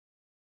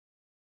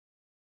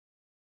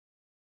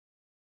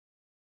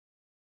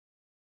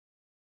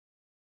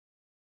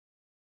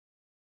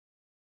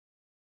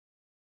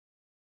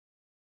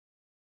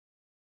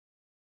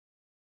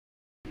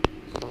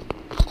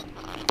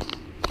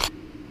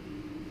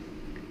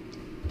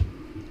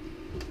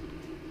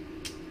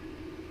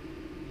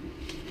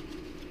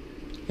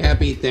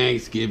Happy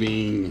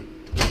Thanksgiving.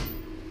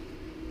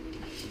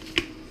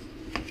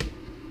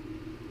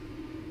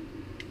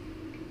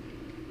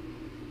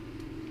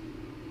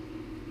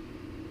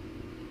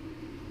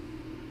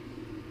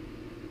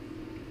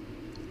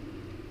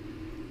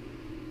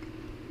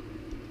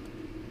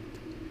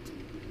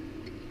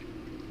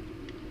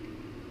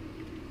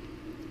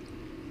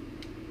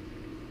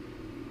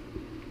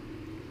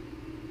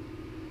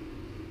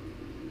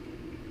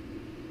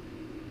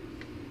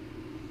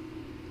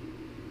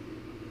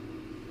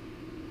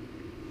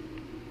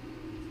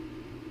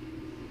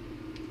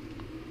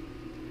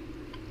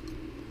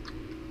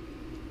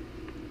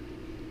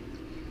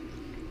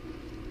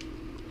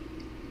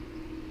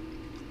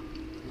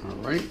 All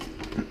right.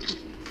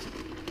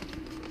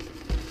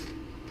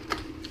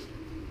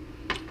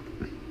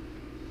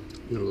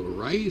 A little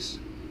rice.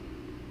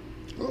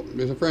 Oh,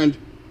 there's a friend.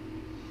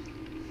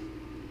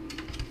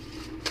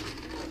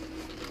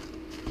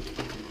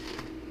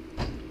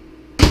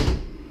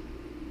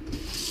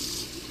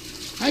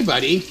 Hi,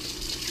 buddy.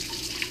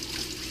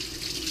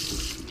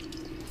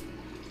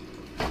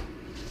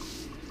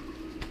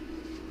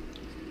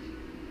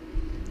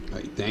 All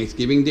right,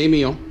 Thanksgiving Day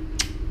meal.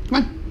 Come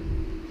on.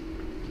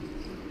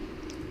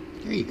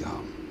 There you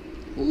go.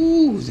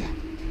 Ooh, who's that?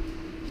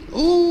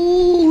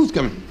 Ooh, who's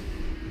coming?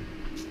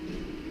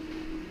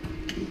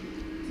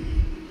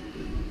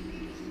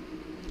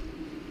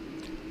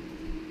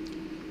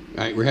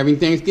 All right, we're having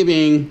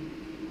Thanksgiving.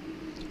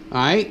 All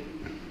right.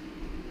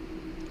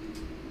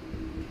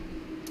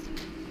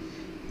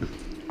 All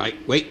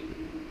right, wait.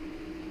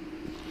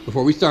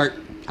 Before we start,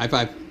 high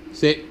five.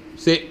 Sit,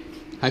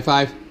 high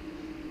five.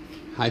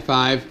 High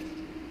five.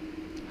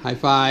 High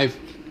five.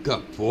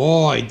 Good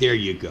boy, there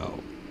you go.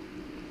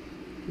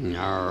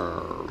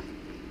 Arr.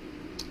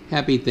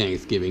 Happy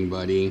Thanksgiving,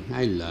 buddy.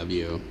 I love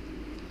you.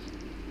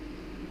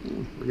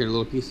 We're getting a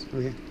little piece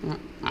over here.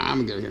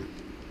 I'm gonna get here.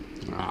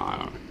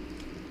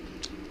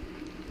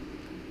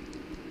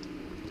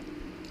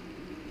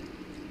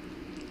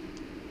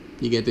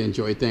 You get to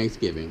enjoy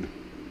Thanksgiving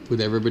with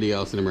everybody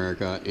else in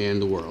America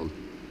and the world.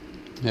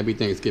 Happy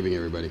Thanksgiving,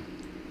 everybody.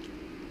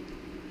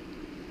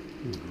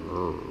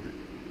 Arr.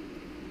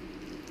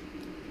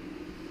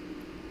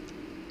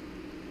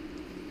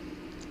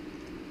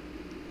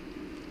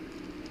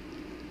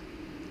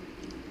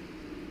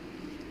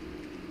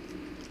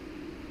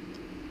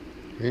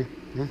 Here,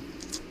 here,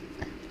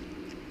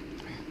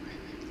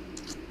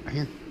 right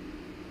here.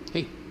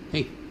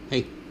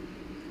 Hey.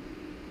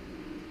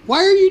 Why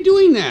are you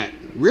doing that?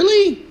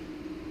 Really?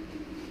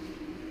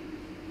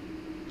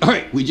 All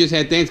right, we just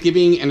had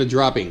Thanksgiving and a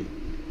dropping.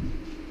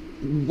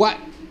 What?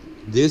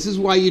 This is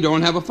why you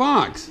don't have a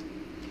fox.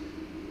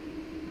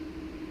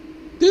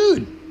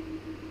 Dude,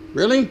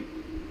 really?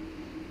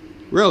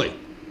 Really?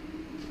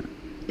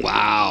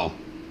 Wow.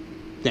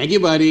 Thank you,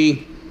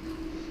 buddy.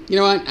 You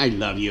know what? I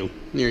love you.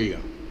 There you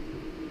go.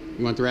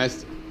 You want the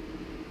rest?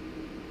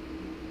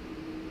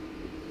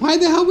 Why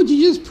the hell would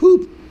you just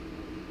poop?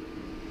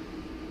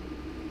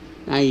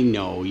 I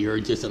know, you're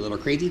just a little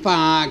crazy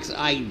fox.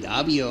 I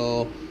love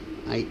you.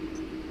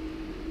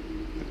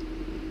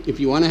 If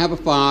you want to have a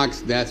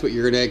fox, that's what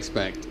you're going to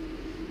expect.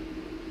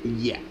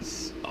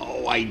 Yes.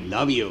 Oh, I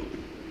love you.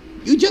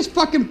 You just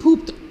fucking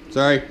pooped.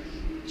 Sorry.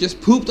 Just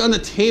pooped on the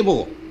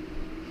table.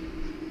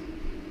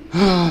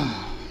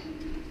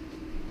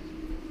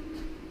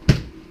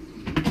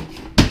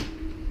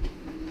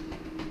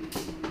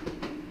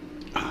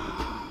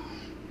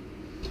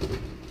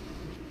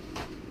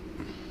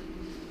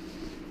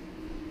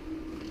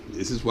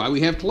 This is why we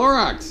have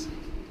Clorox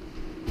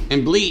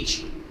and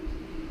bleach.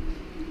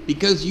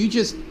 Because you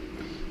just...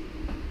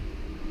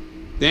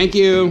 Thank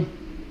you.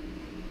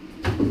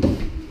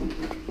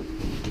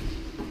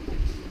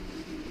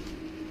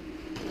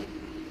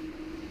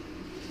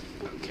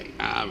 Okay,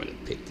 I'm going to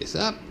pick this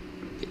up,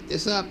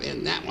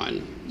 and that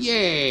one.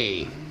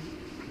 Yay!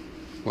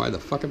 Why the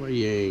fuck am I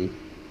yaying?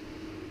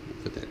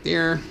 Put that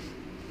there.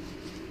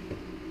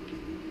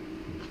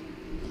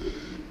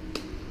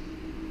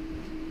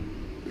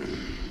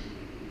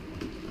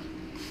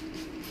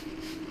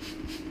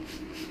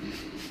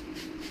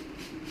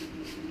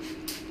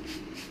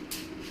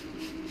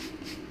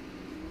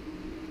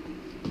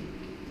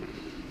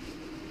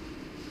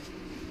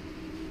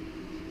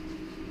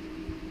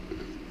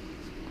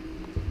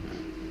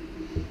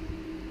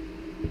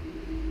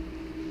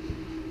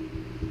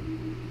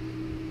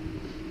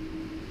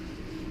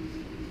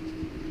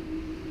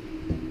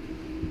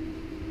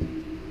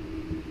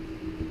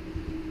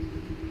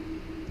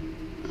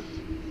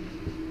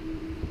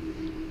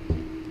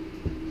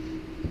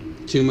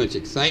 Too much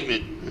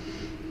excitement.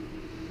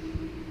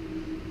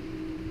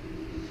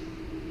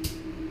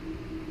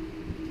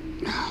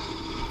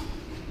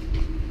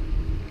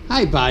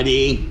 Hi,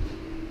 buddy.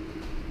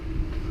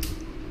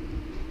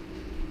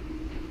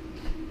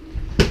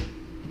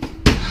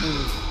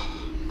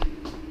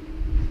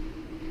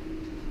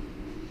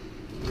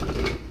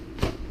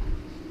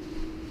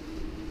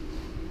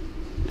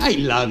 I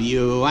love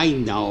you. I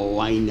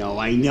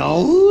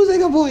know. Who's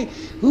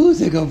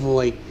a good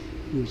boy?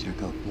 You're such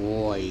a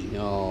boy.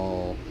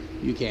 No,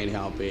 you can't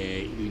help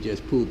it. You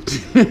just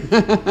pooped.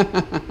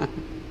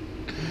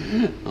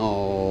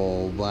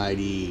 Oh,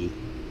 buddy.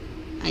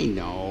 I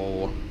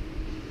know.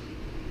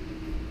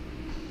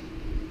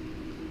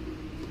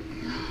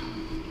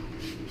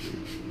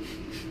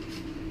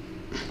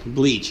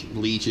 Bleach.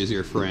 Bleach is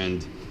your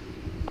friend.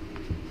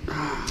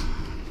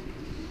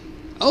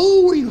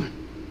 Oh, where are you going?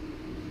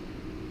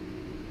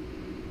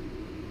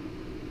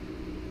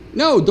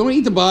 No, don't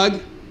eat the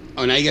bug.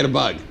 Oh, now you got a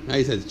bug. Now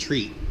he says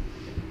treat.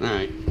 All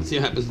right, let's see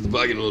what happens to the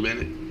bug in a little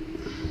minute.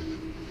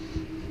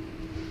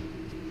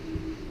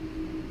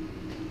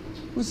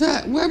 What's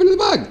that? What happened to the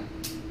bug?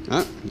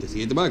 Oh, I guess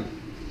he ate the bug.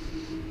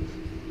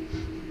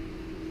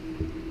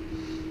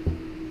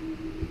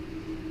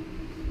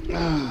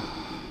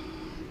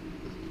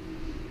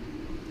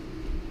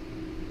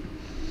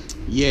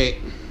 Yeah.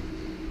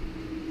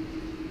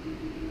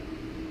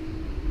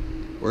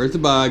 Where's the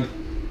bug?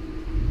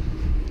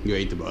 You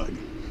ate the bug.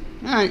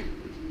 Alright.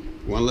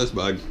 One less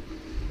bug.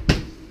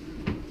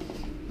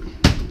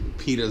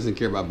 Pete doesn't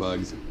care about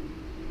bugs.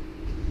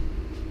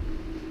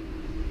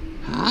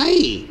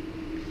 Hi.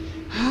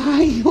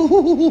 Hi.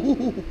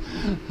 Oh.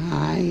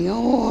 Hi.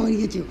 Oh, I'm gonna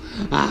get you.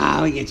 Ah, I'm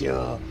gonna get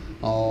you.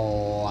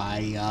 Oh,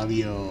 I love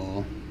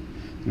you.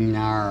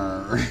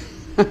 Nar.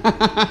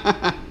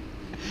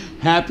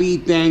 Happy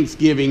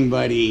Thanksgiving,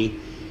 buddy.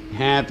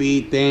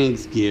 Happy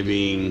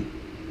Thanksgiving.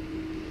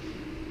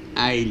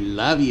 I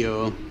love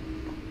you.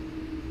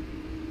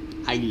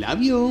 I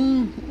love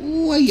you.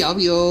 Oh, I love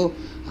you.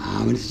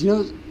 I'm gonna see your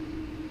nose.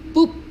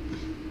 Boop.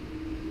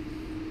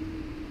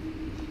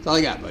 That's all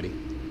I got, buddy.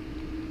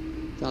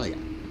 That's all I got.